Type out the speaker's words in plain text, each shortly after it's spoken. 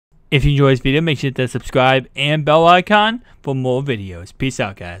If you enjoyed this video, make sure to subscribe and bell icon for more videos. Peace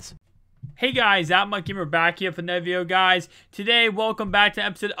out, guys. Hey guys, MUT Gamer back here for another video, guys. Today, welcome back to an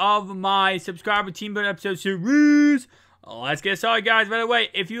episode of my subscriber team build episode series. Let's get started, guys. By the way,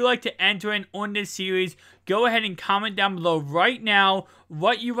 if you'd like to enter in on this series, go ahead and comment down below right now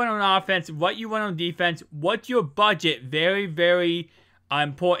what you run on offense, what you run on defense, what's your budget. Very, very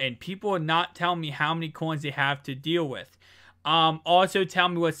important. People are not telling me how many coins they have to deal with. Also tell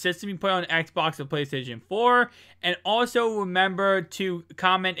me what system you play on Xbox or PlayStation 4. And also remember to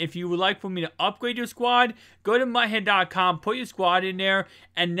comment if you would like for me to upgrade your squad. Go to muthead.com, put your squad in there,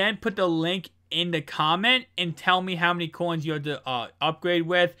 and then put the link in the comment and tell me how many coins you have to upgrade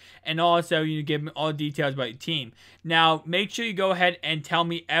with. And also you give me all the details about your team. Now make sure you go ahead and tell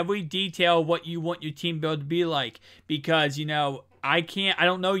me every detail what you want your team build to be like. Because, you know, I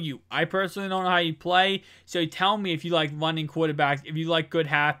don't know you. I personally don't know how you play. So tell me if you like running quarterbacks, if you like good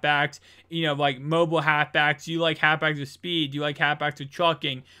halfbacks, you know, like mobile halfbacks. Do you like halfbacks with speed? Do you like halfbacks with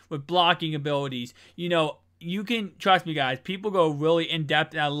trucking, with blocking abilities? You know, you can, trust me guys, people go really in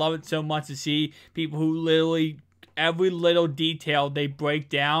depth and I love it so much to see people who literally, every little detail they break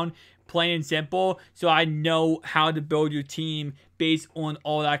down, plain and simple, so I know how to build your team based on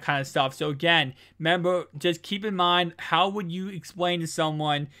all that kind of stuff. So again, remember, just keep in mind, how would you explain to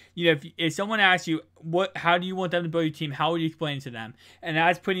someone, you know, if someone asks you, how do you want them to build your team, how would you explain it to them? And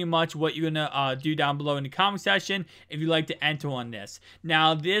that's pretty much what you're gonna do down below in the comment section if you'd like to enter on this.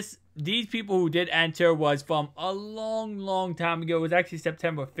 Now these people who did enter was from a long time ago. It was actually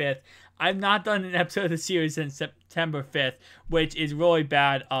September 5th. I've not done an episode of the series since September 5th, which is really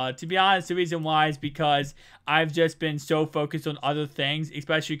bad. To be honest, the reason why is because I've just been so focused on other things,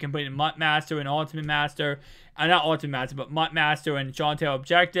 especially completing MUT Master and Ultimate Master. Not Ultimate Master, but MUT Master and Show and Tell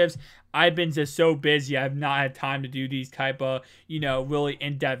objectives. I've been just so busy, I've not had time to do these type of, you know, really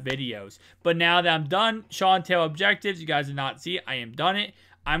in-depth videos. But now that I'm done Show and Tell objectives, you guys did not see it, I am done it.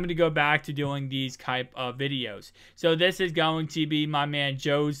 I'm going to go back to doing these type of videos. So this is going to be my man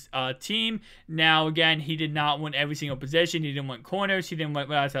Joe's team. Now, again, he did not win every single position. He didn't win corners. He didn't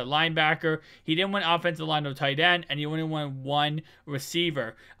win outside linebacker. He didn't win offensive line or tight end. And he only won one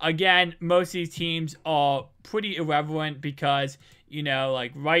receiver. Again, most of these teams are pretty irrelevant because, you know,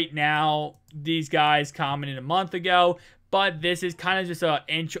 like right now, these guys commented a month ago. But this is kind of just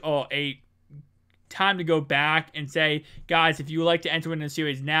a time to go back and say, guys, if you would like to enter in the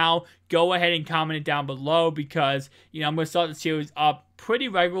series now, go ahead and comment it down below because, you know, I'm going to start the series up pretty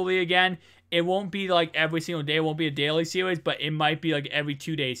regularly again. It won't be like every single day. It won't be a daily series, but it might be like every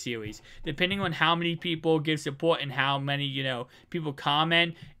 2-day series. Depending on how many people give support and how many, you know, people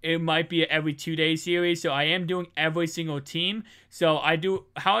comment, it might be an every 2-day series. So I am doing every single team. So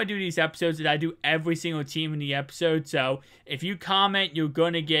how I do these episodes is I do every single team in the episode. So if you comment, you're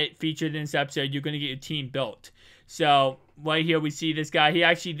going to get featured in this episode. You're going to get your team built. So right here we see this guy.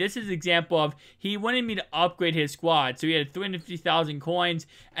 This is an example of, he wanted me to upgrade his squad. So he had 350,000 coins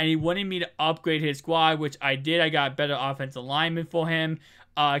and he wanted me to upgrade his squad, which I did. I got better offensive lineman for him.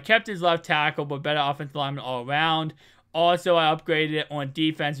 Kept his left tackle, but better offensive lineman all around. Also, I upgraded it on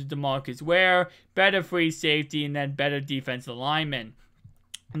defense with DeMarcus Ware, better free safety, and then better defensive lineman.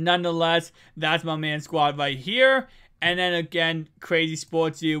 Nonetheless, that's my man squad right here. And then again, Crazy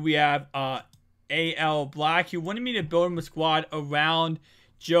Sports View, we have AL Black. He wanted me to build him a squad around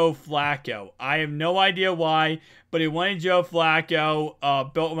Joe Flacco. I have no idea why, but he wanted Joe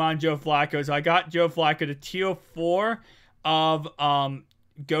Flacco, built around Joe Flacco. So I got Joe Flacco to tier 4 of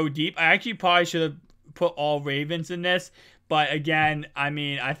Go Deep. I actually probably should have put all Ravens in this, but again, I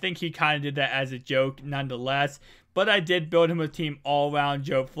mean, I think he kind of did that as a joke nonetheless. But I did build him a team all around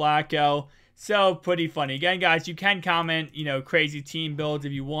Joe Flacco. So pretty funny. Again, guys, you can comment, you know, crazy team builds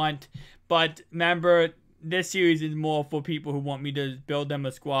if you want. But remember, this series is more for people who want me to build them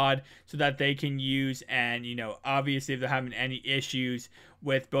a squad so that they can use, and, you know, obviously if they're having any issues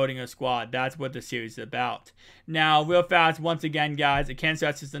with building a squad, that's what the series is about. Now, real fast, once again, guys, I can't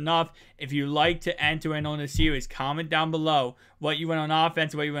stress this enough. If you like to enter in on the series, comment down below what you run on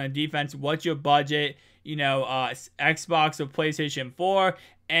offense, what you run on defense, what's your budget, you know, Xbox or PlayStation 4.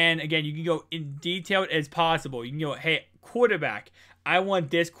 And again, you can go in detailed as possible. You can go, hey, quarterback, I want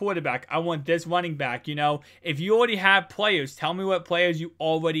this quarterback. I want this running back. You know, if you already have players, tell me what players you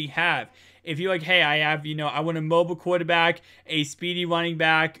already have. If you're like, hey, I have, you know, I want a mobile quarterback, a speedy running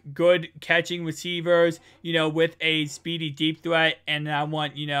back, good catching receivers, you know, with a speedy deep threat, and I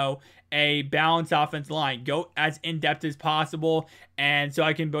want, you know, a balanced offensive line. Go as in-depth as possible, and so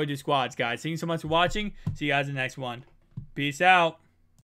I can build your squads, guys. Thank you so much for watching. See you guys in the next one. Peace out.